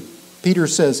 Verse 3. Peter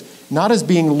says, not as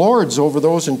being lords over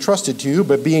those entrusted to you,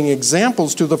 but being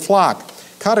examples to the flock.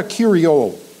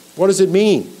 Katakurio. What does it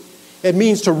mean? It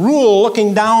means to rule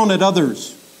looking down at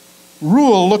others.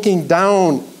 Rule looking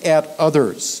down at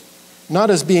others. Not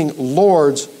as being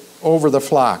lords over the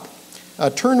flock.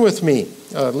 Turn with me.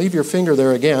 Leave your finger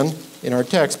there again in our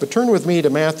text, but turn with me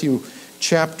to Matthew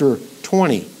chapter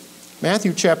 20.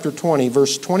 Matthew chapter 20,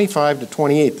 verse 25 to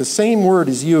 28. The same word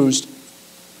is used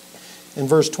in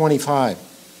verse 25.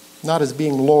 Not as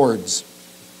being lords.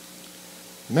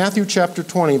 Matthew chapter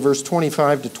 20, verse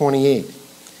 25 to 28.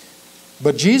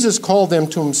 But Jesus called them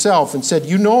to himself and said,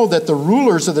 you know that the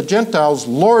rulers of the Gentiles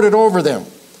lord it over them,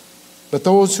 but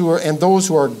those who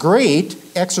are great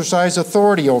exercise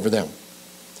authority over them.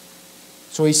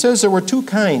 So he says there were two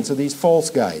kinds of these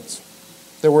false guides.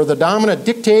 There were the dominant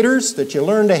dictators that you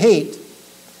learn to hate,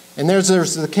 and there's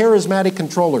the charismatic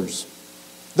controllers.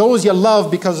 Those you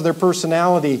love because of their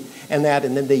personality and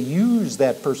then they use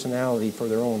that personality for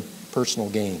their own personal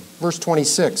gain. Verse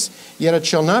 26, yet it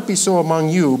shall not be so among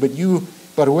you,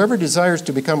 but whoever desires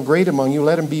to become great among you,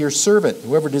 let him be your servant.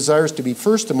 Whoever desires to be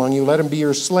first among you, let him be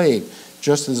your slave.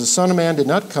 Just as the Son of Man did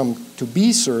not come to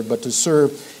be served, but to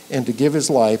serve and to give his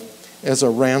life as a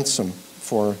ransom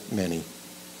for many.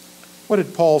 What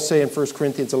did Paul say in 1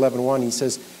 Corinthians 11:1? He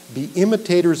says, be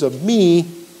imitators of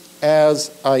me as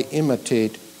I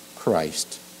imitate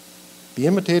Christ. Be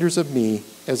imitators of me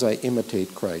as I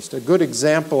imitate Christ. A good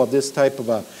example of this type of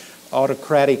a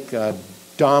autocratic,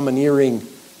 domineering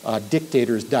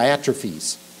dictator is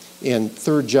Diotrephes in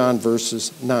 3 John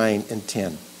verses 9 and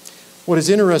 10. What is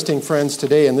interesting, friends,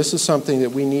 today, and this is something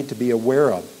that we need to be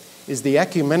aware of, is the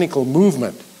ecumenical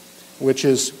movement, which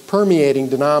is permeating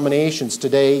denominations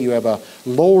today. You have a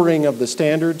lowering of the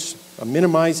standards, a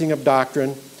minimizing of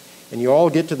doctrine, and you all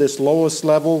get to this lowest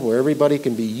level where everybody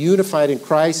can be unified in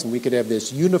Christ, and we could have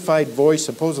this unified voice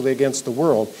supposedly against the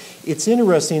world. It's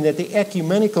interesting that the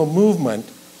ecumenical movement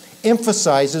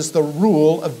emphasizes the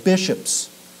rule of bishops.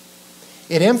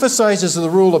 It emphasizes the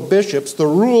rule of bishops, the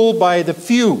rule by the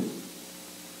few.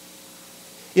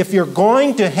 If you're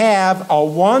going to have a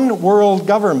one-world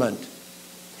government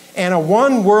and a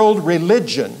one-world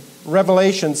religion,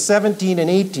 Revelation 17 and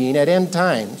 18 at end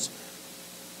times,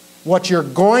 what you're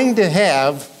going to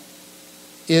have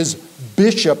is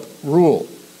bishop rule.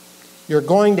 You're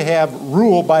going to have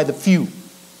rule by the few.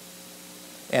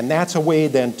 And that's a way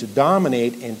then to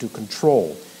dominate and to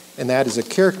control. And that is a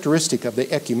characteristic of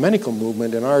the ecumenical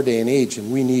movement in our day and age,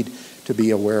 and we need to be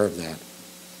aware of that.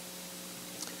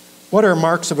 What are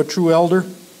marks of a true elder?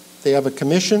 They have a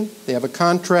commission, they have a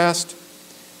contrast.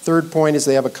 Third point is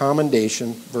they have a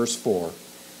commendation, verse 4.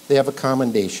 They have a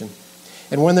commendation.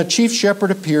 And when the chief shepherd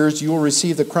appears, you will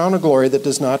receive the crown of glory that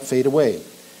does not fade away.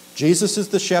 Jesus is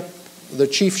the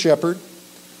chief shepherd.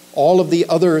 All of the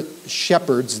other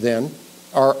shepherds then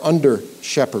are under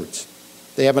shepherds.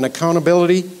 They have an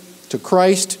accountability to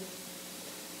Christ.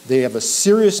 They have a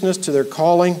seriousness to their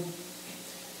calling.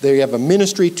 They have a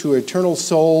ministry to eternal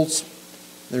souls.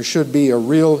 There should be a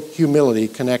real humility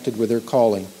connected with their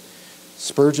calling.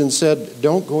 Spurgeon said,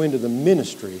 don't go into the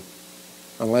ministry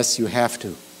unless you have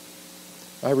to.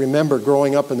 I remember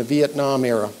growing up in the Vietnam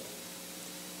era,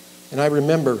 and I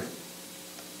remember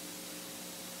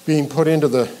being put into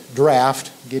the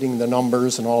draft, getting the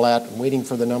numbers and all that, and waiting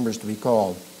for the numbers to be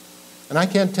called. And I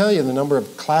can't tell you the number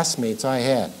of classmates I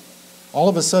had. All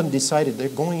of a sudden decided they're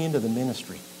going into the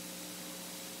ministry.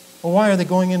 Well, why are they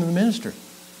going into the ministry?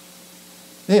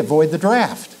 They avoid the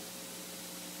draft.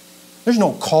 There's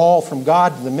no call from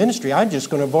God to the ministry. I'm just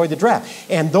going to avoid the draft.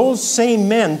 And those same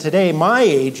men today, my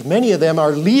age, many of them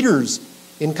are leaders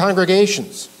in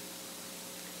congregations,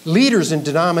 leaders in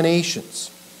denominations.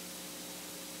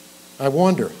 I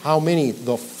wonder how many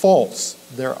the faults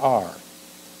there are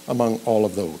among all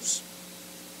of those.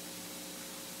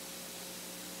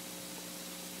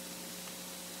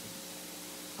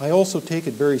 I also take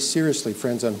it very seriously,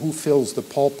 friends, on who fills the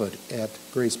pulpit at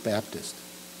Grace Baptist.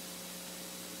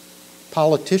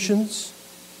 Politicians,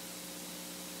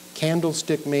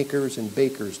 candlestick makers, and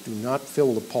bakers do not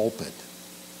fill the pulpit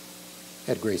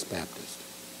at Grace Baptist.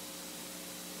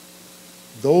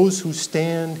 Those who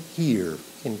stand here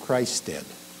in Christ's stead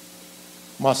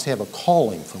must have a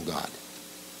calling from God.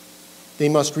 They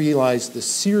must realize the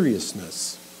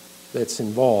seriousness that's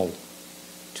involved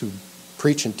to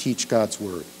preach and teach God's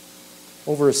Word.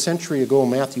 Over a century ago,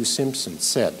 Matthew Simpson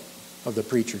said of the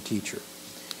preacher-teacher,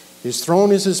 "His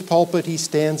throne is his pulpit, he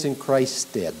stands in Christ's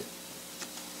stead.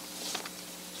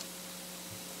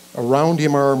 Around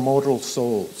him are immortal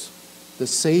souls. The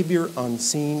Savior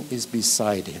unseen is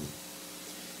beside him.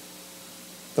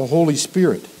 The Holy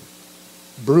Spirit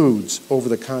broods over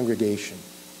the congregation.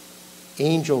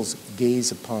 Angels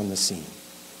gaze upon the scene.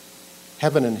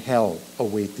 Heaven and hell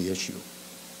await the issue."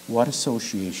 What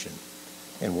association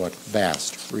and what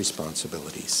vast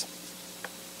responsibilities.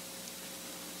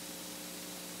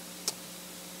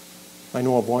 I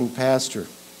know of one pastor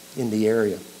in the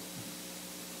area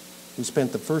who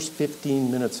spent the first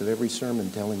 15 minutes of every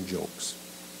sermon telling jokes.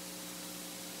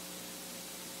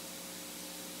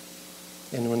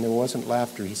 And when there wasn't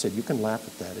laughter, he said, "You can laugh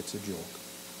at that, it's a joke."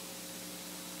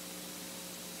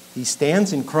 He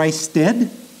stands in Christ's stead.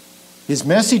 His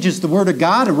message is the Word of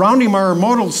God. Around him are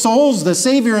immortal souls. The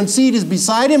Savior and seed is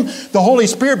beside him. The Holy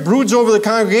Spirit broods over the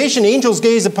congregation. Angels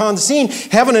gaze upon the scene.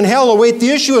 Heaven and hell await the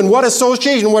issue. And what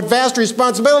association, what vast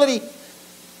responsibility.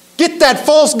 Get that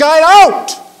false guy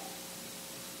out!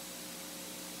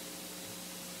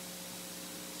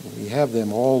 We have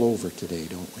them all over today,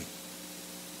 don't we?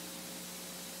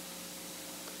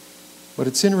 But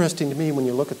it's interesting to me when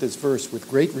you look at this verse, with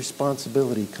great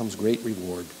responsibility comes great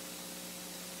reward.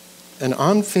 An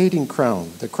unfading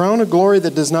crown, the crown of glory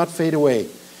that does not fade away.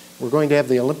 We're going to have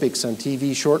the Olympics on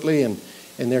TV shortly, and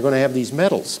they're going to have these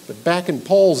medals. But back in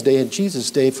Paul's day and Jesus'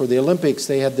 day for the Olympics,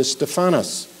 they had the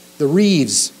Stephanos, the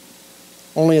wreaths.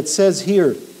 Only it says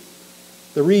here,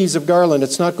 the wreaths of garland,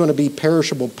 it's not going to be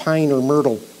perishable pine or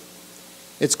myrtle.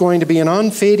 It's going to be an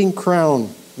unfading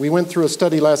crown. We went through a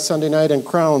study last Sunday night on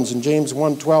crowns. In James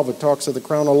 1:12, it talks of the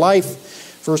crown of life.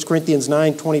 1 Corinthians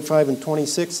 9:25 and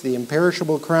 26, the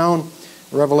imperishable crown.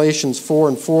 Revelations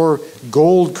 4:4,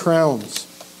 gold crowns,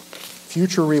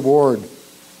 future reward.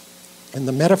 And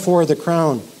the metaphor of the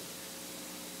crown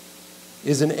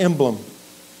is an emblem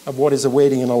of what is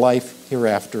awaiting in a life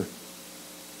hereafter.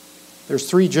 There's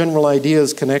three general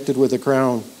ideas connected with the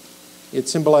crown. It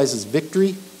symbolizes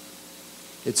victory.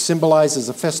 It symbolizes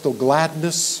a festal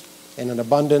gladness and an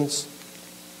abundance.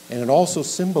 And it also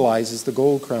symbolizes the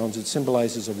gold crowns. It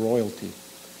symbolizes a royalty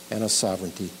and a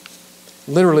sovereignty.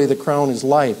 Literally, the crown is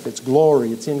life. It's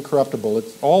glory. It's incorruptible. It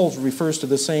all refers to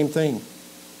the same thing.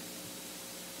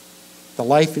 The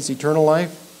life is eternal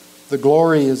life. The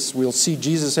glory is, we'll see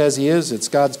Jesus as he is. It's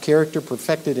God's character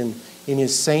perfected in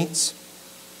his saints.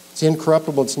 It's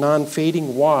incorruptible. It's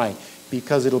non-fading. Why?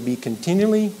 Because it'll be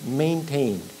continually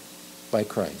maintained by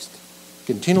Christ.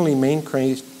 Continually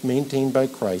maintained by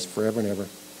Christ forever and ever.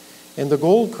 And the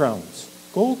gold crowns,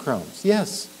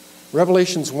 yes.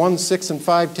 Revelations 1:6 and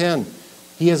 5:10.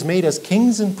 He has made us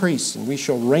kings and priests, and we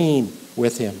shall reign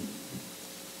with him.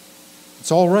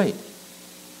 It's all right,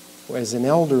 as an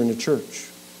elder in a church,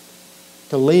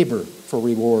 to labor for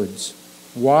rewards.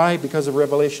 Why? Because of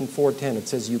Revelation 4:10. It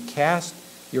says, you cast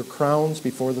your crowns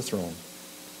before the throne.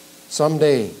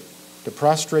 Someday, to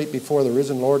prostrate before the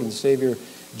risen Lord and Savior,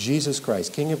 Jesus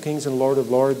Christ, King of kings and Lord of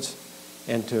lords,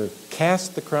 and to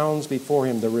cast the crowns before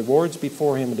him, the rewards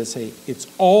before him, and to say, it's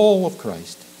all of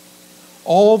Christ.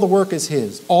 All the work is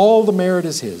his. All the merit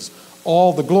is his.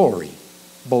 All the glory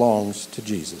belongs to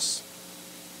Jesus.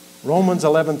 Romans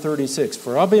 11:36,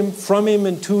 for of him, from him,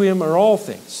 and to him are all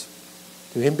things.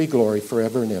 To him be glory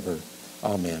forever and ever.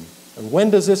 Amen. And when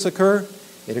does this occur?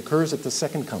 It occurs at the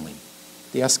second coming,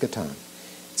 the eschaton.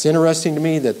 It's interesting to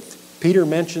me that Peter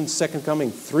mentions second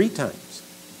coming three times,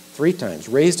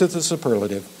 raised to the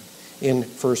superlative in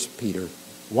 1 Peter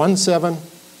 1:7,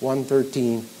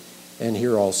 1:13, and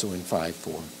here also in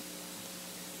 5:4.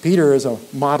 Peter is a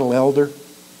model elder,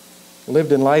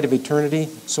 lived in light of eternity,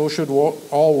 so should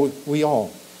we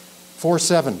all.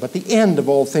 4:7. But the end of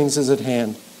all things is at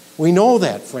hand. We know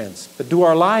that, friends. But do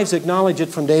our lives acknowledge it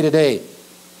from day to day?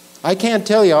 I can't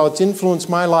tell you how it's influenced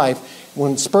my life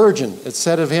when Spurgeon, it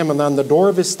said of him, and on the door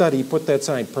of his study, he put that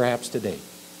sign, "Perhaps today."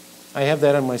 I have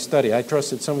that in my study. I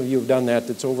trust that some of you have done that.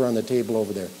 That's over on the table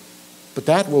over there. But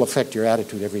that will affect your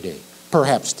attitude every day.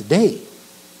 Perhaps today,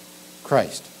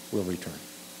 Christ will return.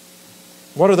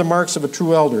 What are the marks of a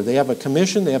true elder? They have a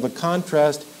commission, they have a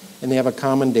contrast, and they have a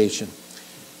commendation.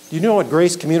 Do you know at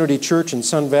Grace Community Church in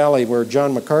Sun Valley, where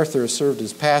John MacArthur has served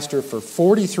as pastor for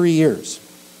 43 years,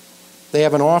 they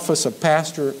have an office of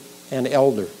pastor and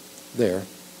elder there.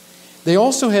 They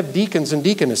also have deacons and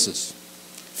deaconesses.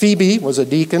 Phoebe was a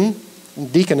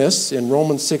deaconess in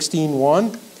Romans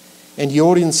 16:1, and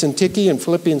Euodia and Syntyche in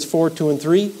Philippians 4:2 and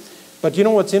 3. But you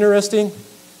know what's interesting?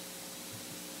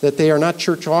 That they are not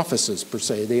church offices per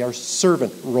se. They are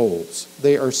servant roles.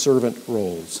 They are servant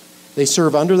roles. They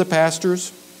serve under the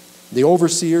pastors, the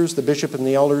overseers, the bishop, and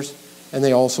the elders, and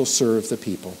they also serve the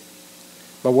people.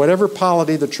 But whatever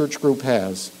polity the church group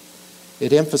has,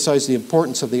 it emphasizes the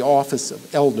importance of the office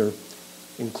of elder,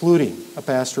 including a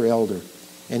pastor elder,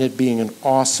 and it being an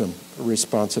awesome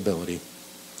responsibility.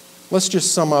 Let's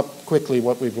just sum up quickly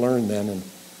what we've learned then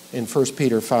in 1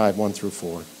 Peter 5:1 through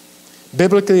 4.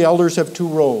 Biblically, elders have two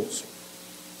roles.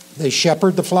 They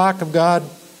shepherd the flock of God,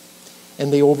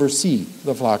 and they oversee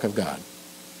the flock of God.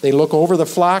 They look over the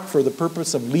flock for the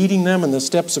purpose of leading them in the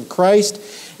steps of Christ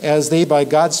as they, by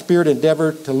God's Spirit,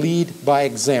 endeavor to lead by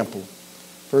example.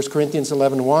 1 Corinthians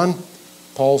 11:1,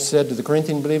 Paul said to the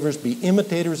Corinthian believers, "Be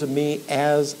imitators of me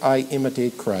as I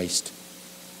imitate Christ."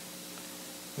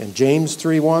 And James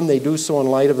 3:1, they do so in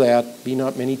light of that, "Be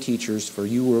not many teachers, for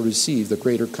you will receive the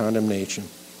greater condemnation."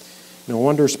 No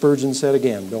wonder Spurgeon said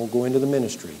again, don't go into the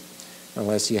ministry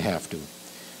unless you have to.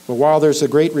 But while there's a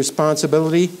great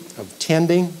responsibility of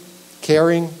tending,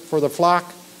 caring for the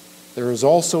flock, there is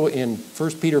also in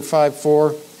 1 Peter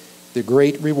 5:4 the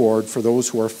great reward for those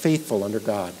who are faithful under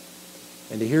God.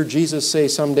 And to hear Jesus say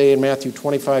someday in Matthew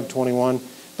 25:21,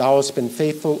 "Thou hast been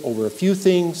faithful over a few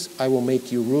things, I will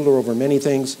make you ruler over many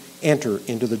things. Enter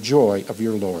into the joy of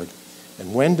your Lord."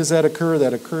 And when does that occur?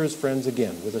 That occurs, friends,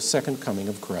 again, with the second coming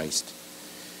of Christ.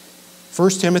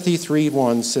 1 Timothy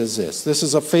 3:1 says this, "This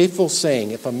is a faithful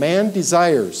saying, if a man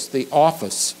desires the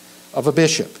office of a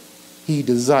bishop, he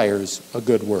desires a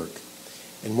good work."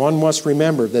 And one must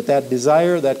remember that that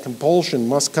desire, that compulsion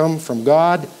must come from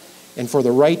God and for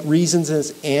the right reasons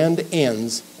and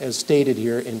ends, as stated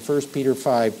here in 1 Peter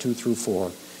 5:2 through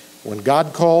 4. When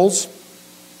God calls,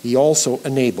 he also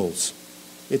enables.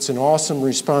 It's an awesome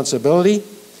responsibility,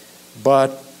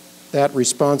 but that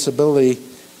responsibility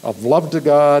of love to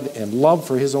God and love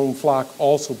for his own flock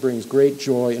also brings great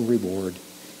joy and reward,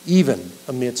 even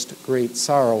amidst great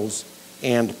sorrows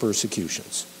and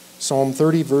persecutions. Psalm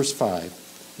 30, verse 5.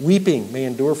 "Weeping may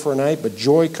endure for a night, but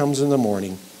joy comes in the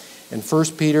morning." And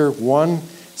 1 Peter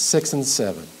 1:6 and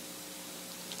 7.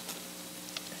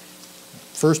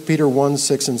 1 Peter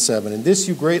 1:6 and 7. "In this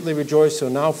you greatly rejoice, so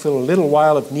now for a little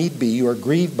while, if need be, you are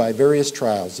grieved by various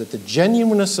trials, that the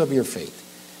genuineness of your faith,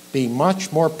 being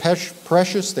much more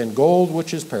precious than gold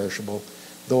which is perishable,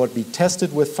 though it be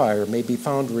tested with fire, may be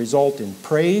found to result in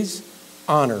praise,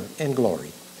 honor, and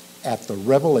glory at the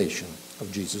revelation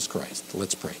of Jesus Christ."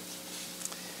 Let's pray.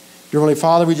 Dear Heavenly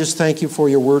Father, we just thank you for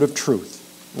your word of truth.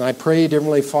 And I pray, dear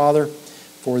Heavenly Father,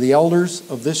 for the elders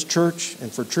of this church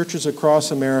and for churches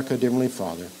across America, dear Heavenly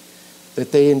Father,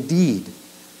 that they indeed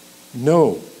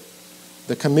know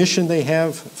the commission they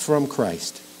have from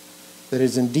Christ, that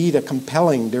is indeed a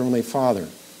compelling, dear Heavenly Father,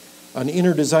 an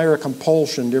inner desire, a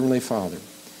compulsion, dear Heavenly Father,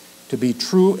 to be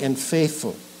true and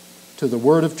faithful to the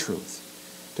word of truth,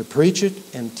 to preach it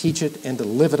and teach it and to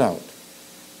live it out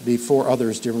before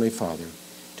others, dear Heavenly Father,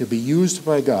 to be used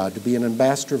by God, to be an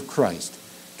ambassador of Christ,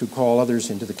 to call others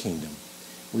into the kingdom.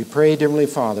 We pray, dear Heavenly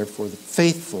Father, for the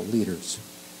faithful leaders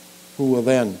who will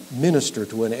then minister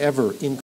to an ever-increasing